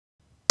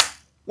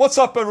What's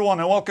up, everyone,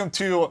 and welcome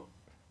to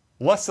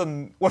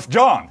Lesson with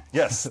Jon.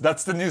 Yes,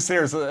 that's the new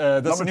series.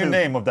 That's the new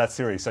name of that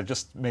series. I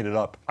just made it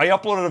up. I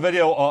uploaded a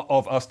video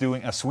of us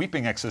doing a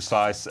sweeping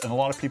exercise, and a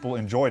lot of people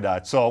enjoyed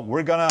that. So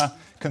we're gonna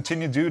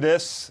continue to do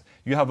this.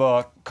 You have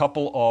a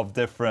couple of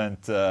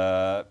different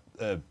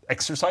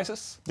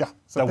exercises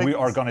that we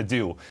are gonna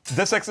do.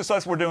 This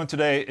exercise we're doing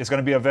today is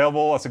gonna be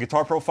available as a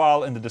guitar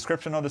profile in the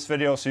description of this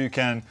video, so you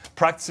can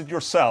practice it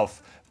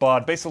yourself.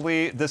 But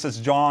basically, this is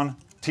Jon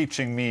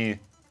teaching me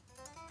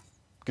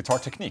guitar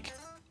technique.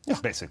 Yeah,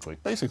 basically.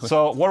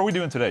 So what are we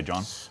doing today,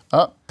 Jon?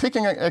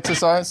 Picking an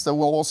exercise that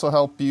will also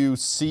help you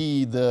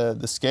see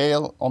the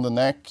scale on the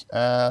neck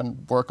and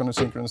work on the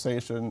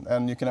synchronization,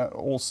 and you can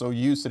also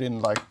use it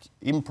in like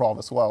improv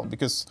as well,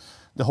 because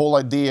the whole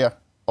idea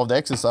of the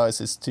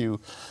exercise is to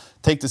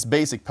take this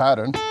basic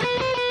pattern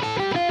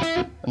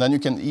and then you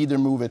can either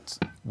move it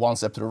one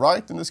step to the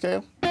right in the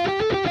scale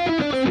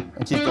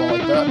and keep going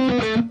like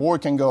that, or you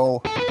can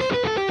go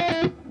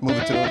move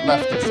it to the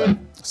left instead.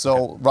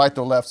 So right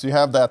or left, so you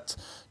have that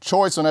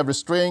choice on every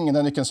string, and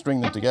then you can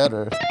string them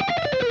together.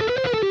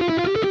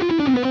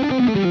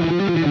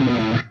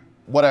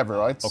 Whatever,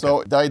 right? Okay.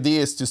 So the idea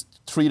is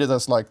just treat it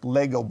as like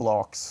Lego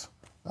blocks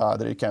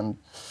that you can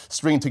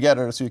string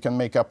together, so you can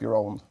make up your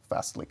own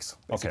fast licks,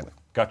 basically. Okay,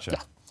 gotcha.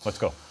 Yeah. Let's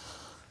go.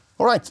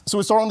 All right, so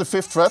we start on the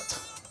 5th fret,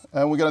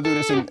 and we're gonna do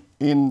this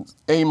in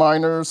A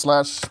minor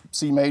 /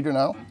 C major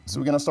now. So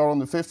we're gonna start on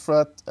the 5th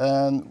fret,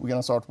 and we're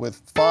gonna start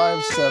with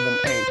 5, 7,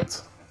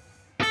 8.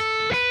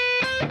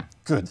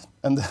 Good,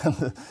 and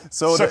then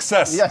so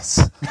success. Yes,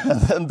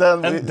 and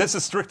then this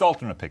is strict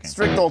alternate picking.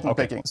 Strict alternate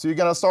picking. So you're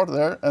gonna start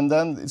there, and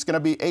then it's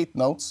gonna be 8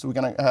 notes. So we're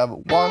gonna have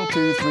 1,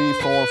 2, 3,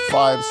 4,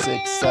 5,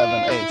 6,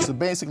 7, 8. So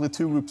basically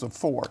 2 groups of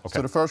 4. Okay.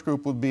 So the first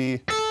group would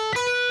be,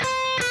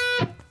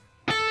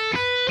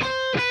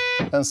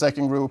 and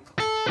second group.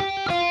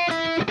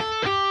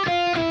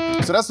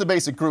 So that's the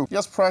basic group.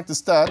 Just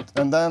practice that,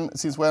 and then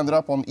since we ended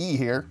up on E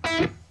here,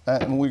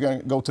 and we're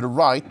going to go to the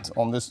right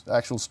on this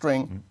actual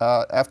string.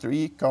 After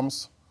E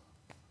comes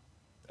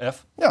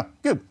F. Yeah,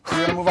 good. So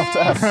we're going to move up to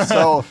F.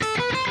 So.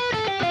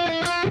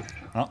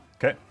 Oh,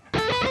 okay.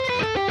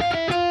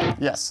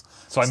 Yes.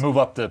 So I move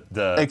up the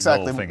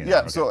exactly. Little thing.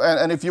 Yeah. Okay. So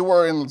and if you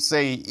were in,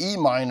 say, E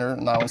minor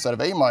now instead of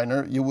A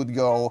minor, you would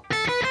go.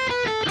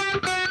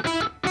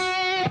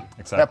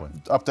 Exactly.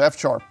 Up to F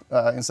sharp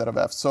instead of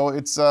F. So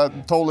it's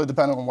totally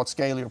dependent on what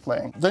scale you're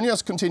playing. Then you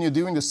just continue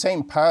doing the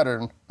same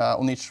pattern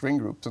on each string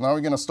group. So now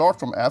we're going to start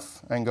from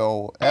F and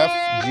go F,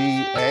 G,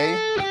 A,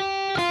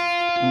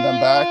 and then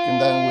back, and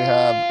then we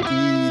have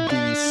E,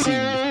 D, C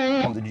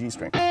on the G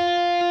string.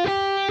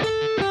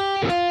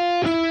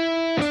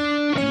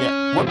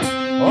 Yeah. Whoops.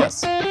 Oh.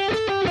 Yes.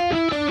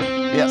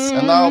 Yes,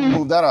 and now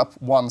move that up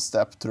 1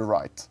 step to the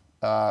right.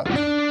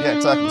 Yeah,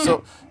 exactly.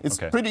 So it's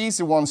pretty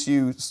easy once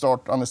you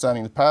start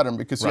understanding the pattern,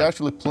 because you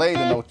actually play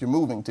the note you're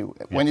moving to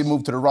when you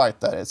move to the right,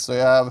 that is. So you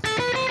have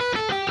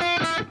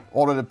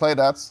already played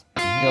that.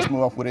 You just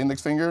move up with the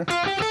index finger,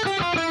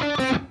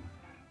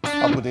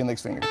 up with the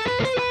index finger.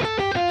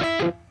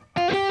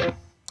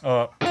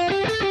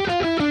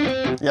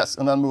 Yes,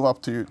 and then move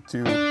up to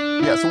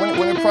yeah. So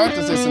when you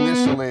practice this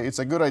initially, it's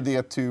a good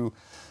idea to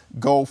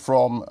go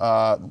from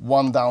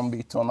one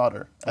downbeat to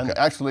another. And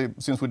actually,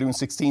 since we're doing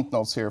 16th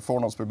notes here,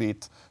 4 notes per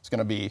beat, it's going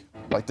to be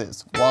like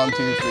this. 1, 2,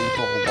 3,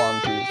 4,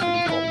 1, 2,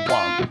 3, 4,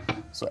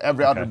 1. So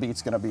every other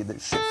beat's going to be the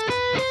shift.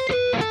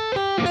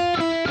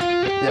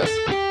 Yes.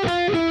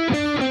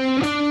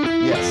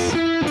 Yes.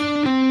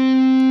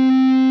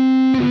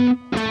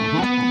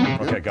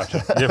 Okay,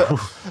 gotcha.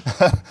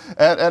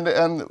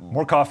 and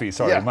more coffee,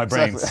 sorry, my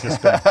brain's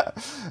just been...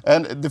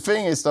 And the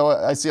thing is, though,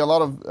 I see a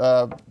lot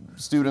of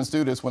students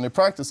do this when they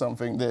practice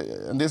something,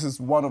 and this is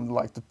one of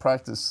like the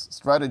practice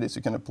strategies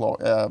you can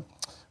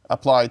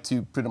apply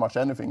to pretty much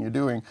anything you're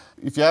doing.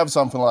 If you have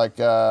something like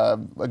a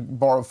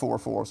bar of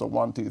 4/4, so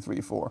 1, 2,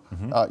 3, 4,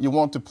 you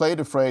want to play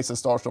the phrase that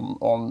starts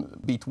on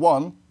beat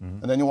 1,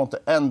 and then you want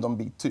to end on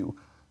beat 2.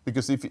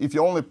 Because if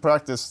you only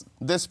practice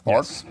this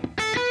part,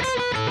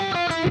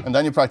 and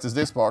then you practice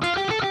this part,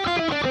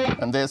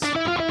 and this,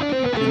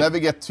 you never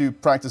get to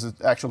practice the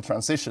actual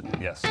transition.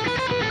 Yes.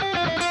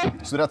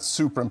 So that's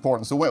super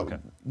important. So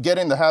get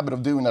in the habit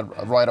of doing that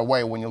right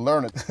away when you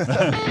learn it.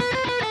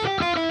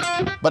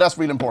 But that's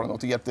really important, though,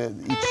 to get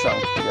each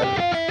chunk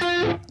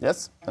together.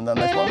 Yes, and then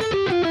next one.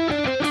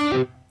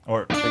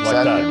 Or like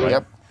that, right?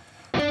 Yep.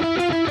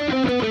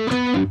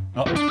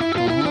 Oh.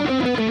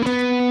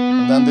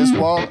 And then this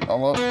one.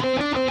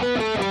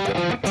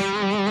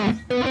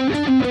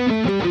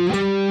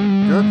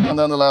 Good, and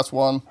then the last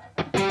one.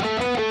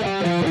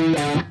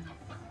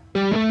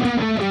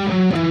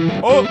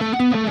 Oh!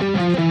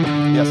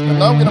 Yes, and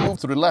now we're going to move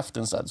to the left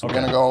instead. So we're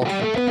going to go...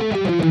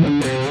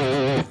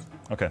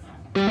 Okay.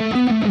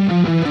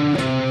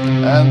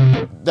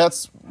 And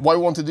that's why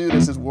we want to do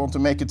this, is we want to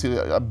make it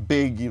to a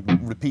big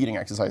repeating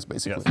exercise,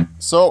 basically. Yes.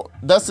 So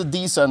that's the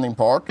descending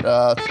part.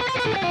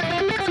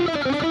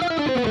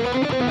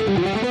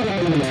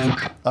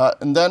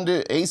 And then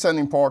the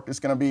ascending part is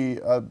going to be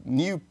a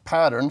new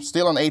pattern,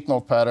 still an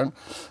 8-note pattern,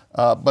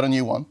 but a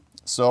new one.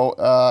 So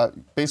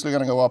basically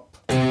going to go up.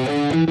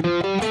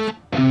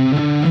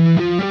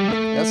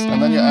 Yes,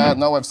 and then you add,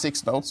 now I have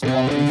 6 notes, so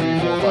 1, 2, 3,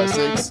 4, 5,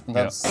 6, and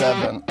that's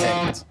 7,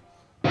 8.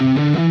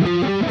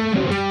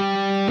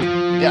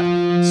 Yeah,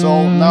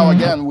 so now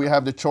again we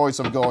have the choice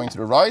of going to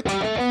the right,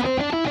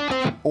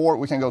 or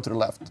we can go to the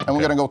left. And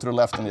we're going to go to the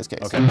left in this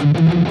case. Okay.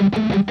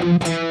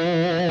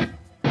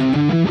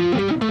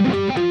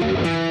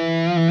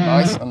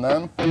 Nice, and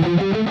then...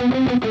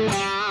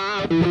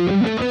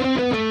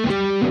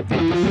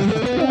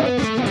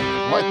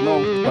 Right,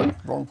 no, but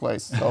wrong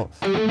place. So.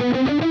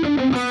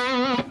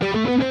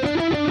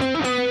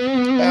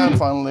 And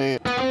finally...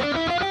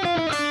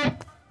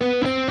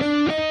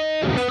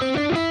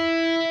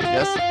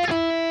 Yes.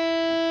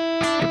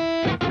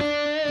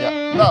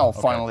 Yeah, now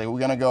okay. Finally we're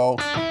gonna go...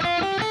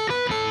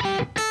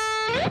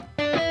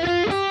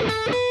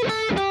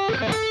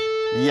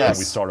 Yes. And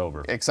we start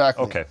over.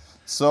 Exactly. Okay.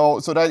 So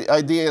the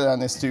idea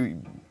then is to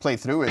play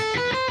through it.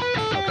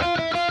 Okay.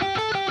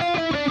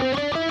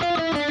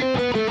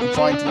 I'm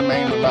trying to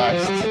remain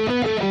relaxed.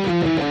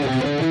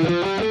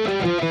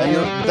 And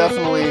you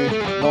definitely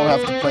don't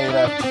have to play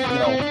that, you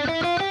know,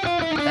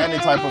 any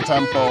type of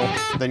tempo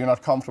that you're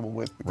not comfortable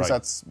with, because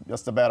that's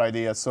just a bad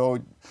idea. So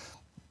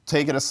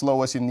take it as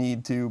slow as you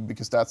need to,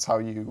 because that's how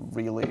you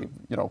really,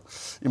 you know,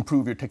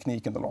 improve your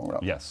technique in the long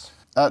run. Yes.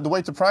 The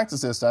way to practice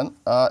this then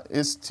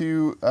is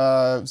to,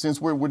 since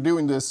we're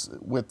doing this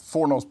with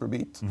 4 notes per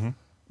beat,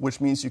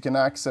 which means you can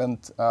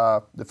accent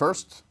the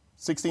first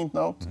 16th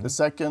note, the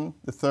second,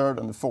 the third,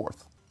 and the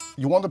fourth.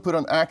 You want to put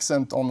an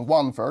accent on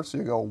 1 first, so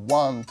you go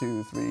 1,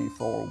 2, 3,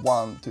 4,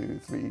 1, 2,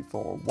 3,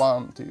 4,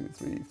 1, 2,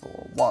 3,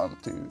 4, 1,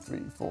 2, 3,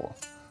 4.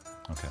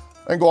 Okay.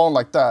 And go on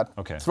like that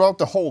throughout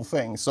the whole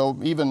thing. So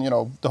even, you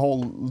know, the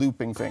whole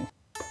looping thing.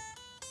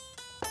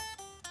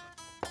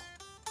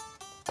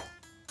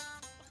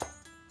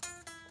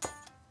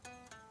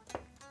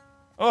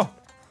 Oh.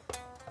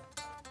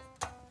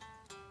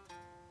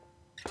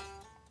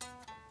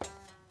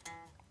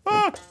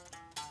 Ah.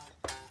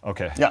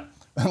 Okay. Yeah,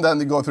 and then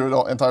you go through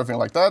the entire thing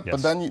like that. Yes.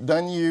 But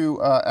then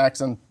you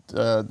accent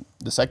the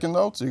second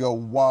note. So you go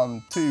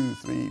 1, 2,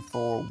 3,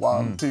 4,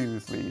 1, 2,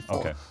 3, 4.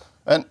 Okay.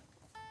 And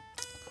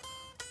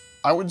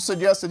I would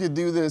suggest that you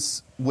do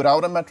this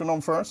without a metronome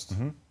first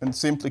and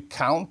simply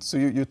count. So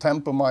your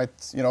tempo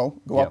might, you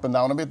know, go up and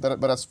down a bit, but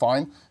that's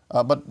fine.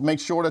 But make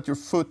sure that your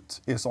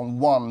foot is on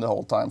 1 the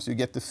whole time, so you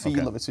get the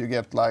feel of it. So you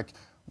get like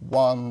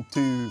 1,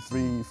 2,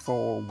 3,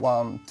 4,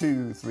 1,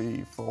 2,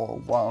 3, 4,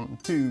 1,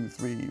 2,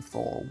 3,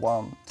 4,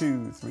 1,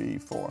 2, 3,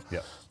 4. Yeah.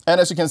 And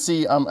as you can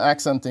see, I'm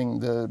accenting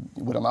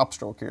with an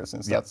upstroke here,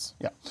 since that's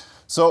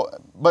So,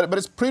 but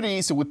it's pretty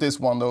easy with this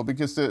one though,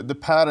 because the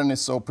pattern is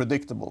so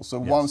predictable. So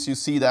once you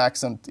see the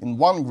accent in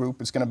one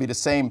group, it's going to be the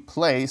same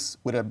place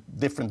with a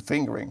different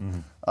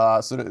fingering.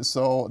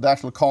 So the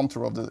actual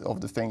contour of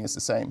the thing is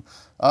the same.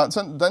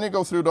 So then you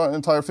go through the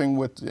entire thing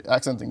with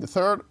accenting the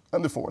third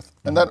and the fourth,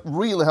 and that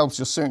really helps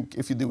you sync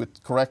if you do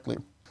it correctly.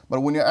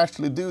 But when you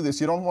actually do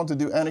this, you don't want to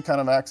do any kind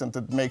of accent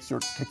that makes your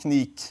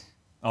technique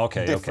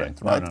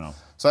different. Right? No.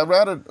 So I'd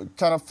rather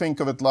kind of think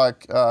of it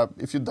like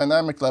if your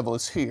dynamic level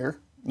is here,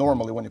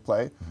 normally when you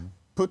play,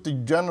 put the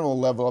general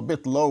level a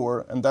bit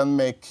lower and then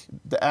make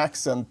the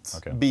accent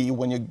be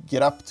when you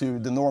get up to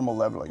the normal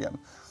level again.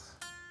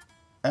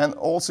 And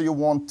also you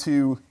want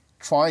to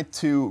try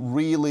to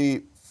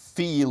really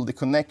feel the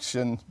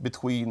connection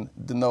between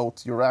the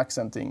note you're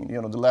accenting,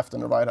 you know, the left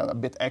and the right hand a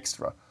bit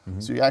extra.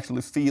 So you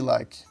actually feel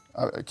like,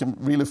 I can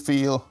really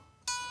feel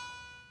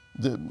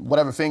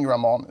whatever finger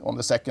I'm on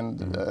the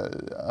second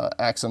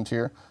accent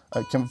here,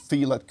 I can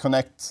feel it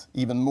connect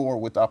even more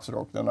with the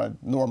upstroke than I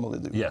normally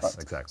do. Yes, right?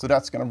 exactly. So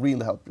that's going to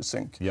really help you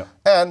sync. Yeah.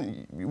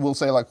 And you will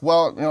say like,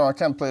 well, you know, I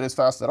can't play this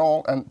fast at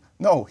all. And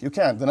no, you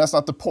can't. And that's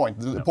not the point.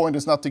 The point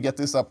is not to get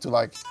this up to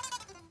like,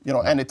 you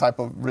know, any type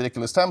of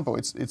ridiculous tempo.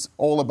 It's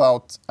all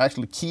about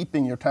actually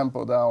keeping your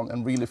tempo down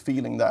and really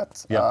feeling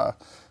that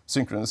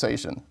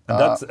synchronization.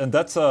 And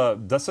that's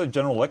a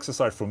general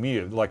exercise for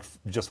me, like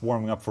just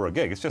warming up for a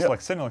gig. It's just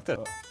like sitting like this.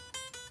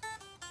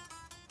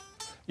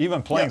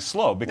 Even playing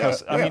slow,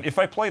 because I mean, if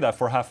I play that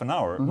for half an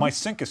hour, my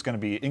sync is going to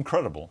be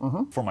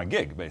incredible for my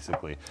gig,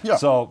 basically. Yeah.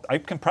 So I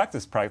can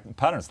practice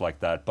patterns like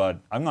that,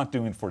 but I'm not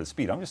doing it for the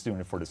speed. I'm just doing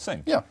it for the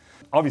sync. Yeah.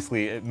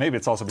 Obviously, maybe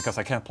it's also because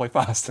I can't play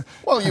fast.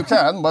 Well, you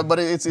can, but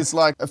it's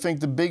like, I think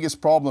the biggest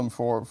problem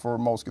for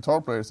most guitar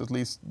players, at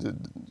least,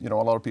 you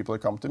know, a lot of people that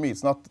come to me,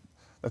 it's not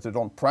that they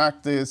don't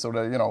practice or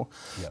that, you know,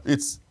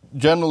 it's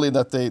generally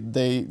that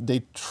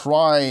they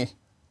try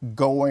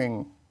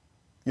going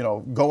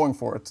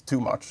for it too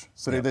much.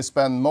 So they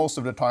spend most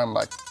of the time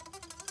like,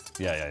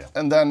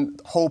 and then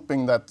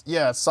hoping that,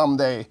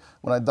 someday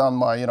when I've done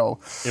my, you know,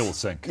 it will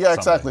sync. Yeah,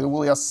 exactly. It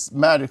will just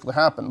magically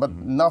happen, but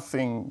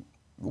nothing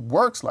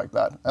works like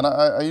that. And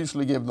I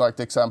usually give like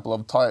the example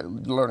of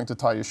learning to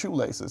tie your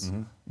shoelaces.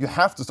 You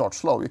have to start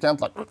slow. You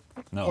can't like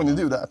when you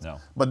do that. No.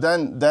 But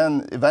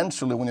then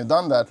eventually, when you've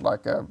done that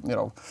like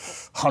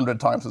 100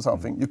 times or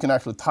something, you can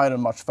actually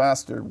tighten much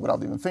faster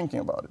without even thinking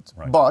about it.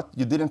 Right. But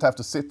you didn't have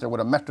to sit there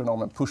with a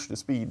metronome and push the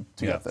speed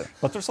to get there.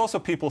 But there's also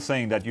people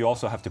saying that you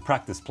also have to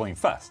practice playing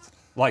fast,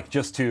 like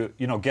just to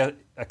get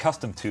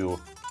accustomed to.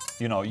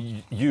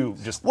 You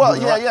just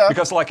moving around.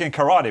 Because like in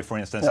karate, for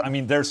instance, I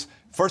mean,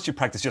 first you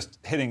practice just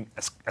hitting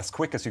as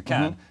quick as you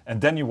can, and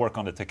then you work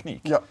on the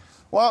technique. Yeah.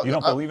 Well, you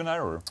don't believe in that,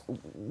 or?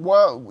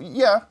 Well,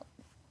 yeah,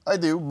 I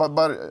do, but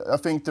I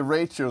think the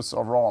ratios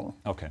are wrong.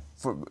 Okay.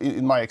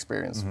 In my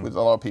experience with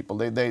a lot of people,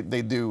 they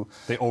do.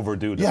 They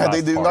overdo the fast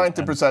they do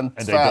 90%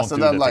 and fast,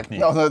 and then the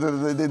technique.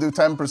 they do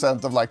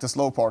 10% of like the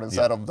slow part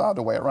instead of the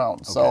other way around.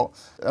 Okay. So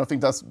I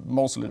think that's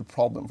mostly the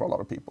problem for a lot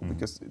of people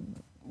because,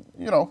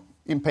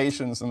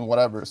 impatience and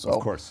whatever. So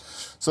of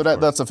course. So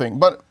that's the thing.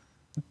 But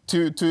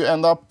to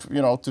end up,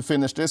 to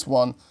finish this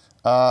one,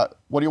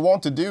 what you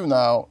want to do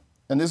now,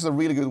 and this is a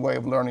really good way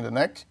of learning the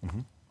neck.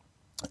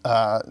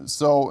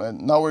 So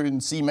now we're in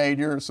C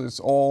major, so it's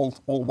all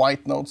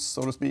white notes,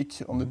 so to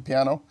speak, on the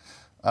piano.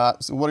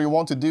 So what you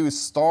want to do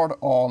is start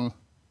on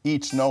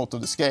each note of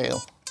the scale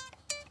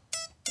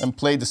and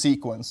play the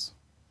sequence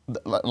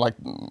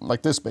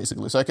like this,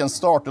 basically. So I can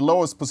start, the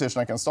lowest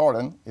position I can start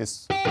in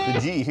is the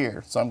G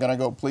here. So I'm going to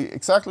go play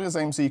exactly the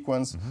same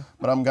sequence,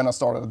 but I'm going to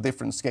start at a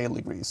different scale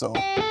degree. So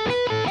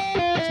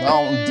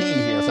now on D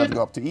here, so I have to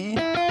go up to E,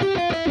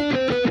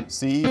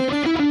 C,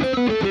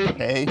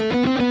 A,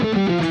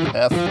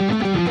 F,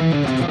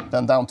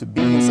 then down to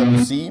B instead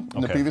of C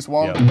in the previous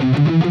one.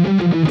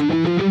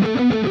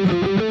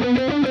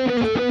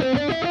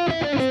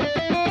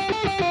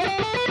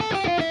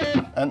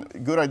 And a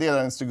good idea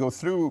then is to go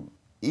through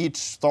each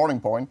starting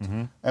point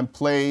and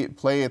play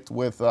it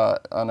with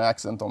an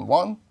accent on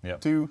 1,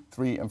 2,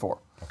 3, and 4.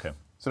 Okay.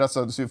 So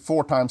that's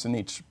 4 times in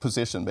each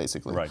position,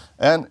 basically. Right.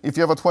 And if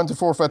you have a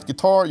 24-fret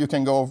guitar, you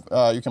can go,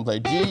 you can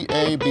play G,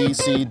 A, B,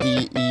 C,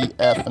 D, E,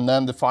 F, and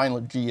then the final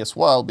G as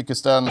well,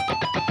 because then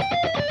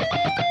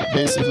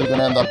basically you're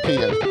gonna end up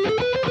here.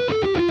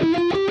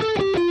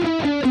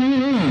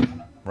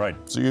 Right.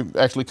 So you're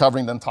actually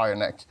covering the entire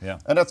neck. Yeah.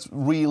 And that's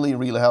really,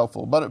 really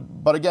helpful.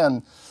 But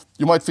again,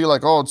 you might feel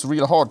like, oh, it's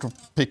really hard to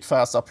pick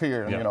fast up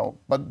here,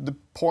 But the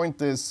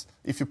point is,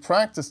 if you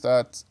practice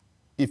that,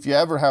 if you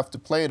ever have to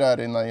play that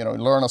in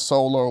learn a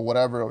solo or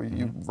whatever, or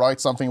you write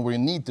something where you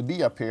need to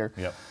be up here,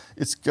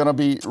 it's gonna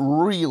be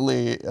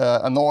really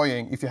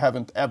annoying if you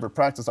haven't ever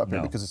practiced up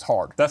here because it's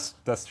hard.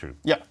 That's true.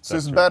 Yeah, so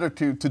it's better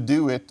to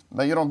do it.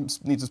 But you don't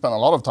need to spend a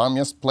lot of time.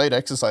 Just play the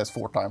exercise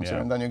 4 times here,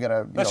 and then you're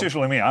gonna. That's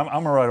usually me.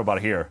 I'm right about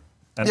here,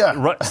 and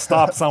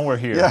stop somewhere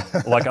here,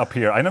 like up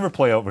here. I never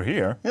play over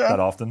here that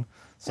often.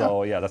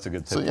 So that's a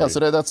good tip.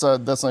 So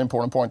that's an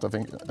important point, I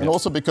think, and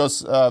also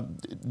because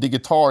the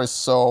guitar is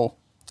so.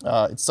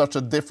 It's such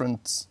a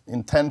different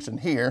intention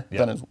here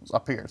than it's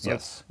up here. So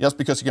just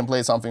because you can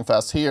play something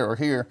fast here or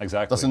here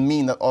doesn't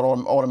mean that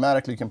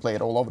automatically you can play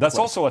it all over the place. That's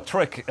also a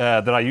trick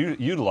that I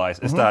utilize,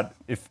 is that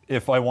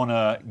if I want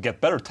to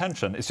get better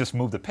tension, it's just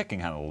move the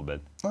picking hand a little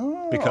bit.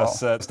 Oh. Because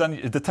then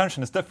the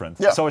tension is different.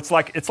 Yeah. So it's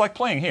like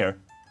playing here,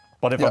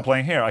 but if I'm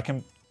playing here, I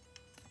can...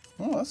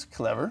 Oh, that's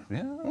clever.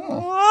 Yeah.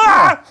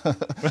 Oh.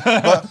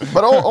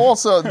 but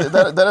also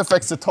that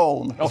affects the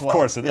tone. Of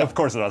course it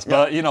does.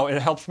 But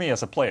it helps me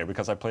as a player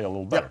because I play a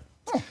little better.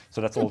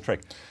 So that's a little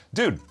trick.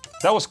 Dude,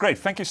 that was great.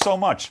 Thank you so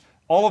much.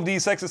 All of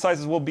these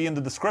exercises will be in the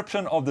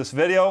description of this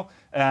video.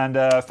 And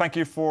thank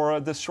you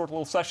for this short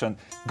little session.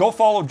 Go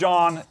follow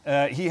Jon.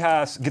 He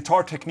has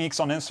guitar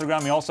techniques on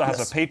Instagram. He also has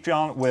a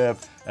Patreon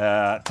with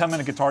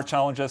 10-minute guitar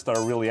challenges that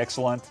are really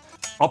excellent.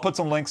 I'll put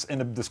some links in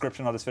the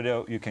description of this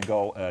video. You can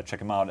go check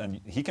him out, and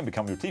he can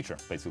become your teacher,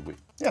 basically.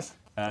 Yes.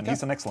 And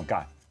he's an excellent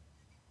guy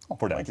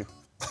for that. Thank you.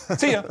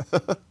 See ya.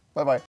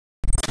 Bye-bye.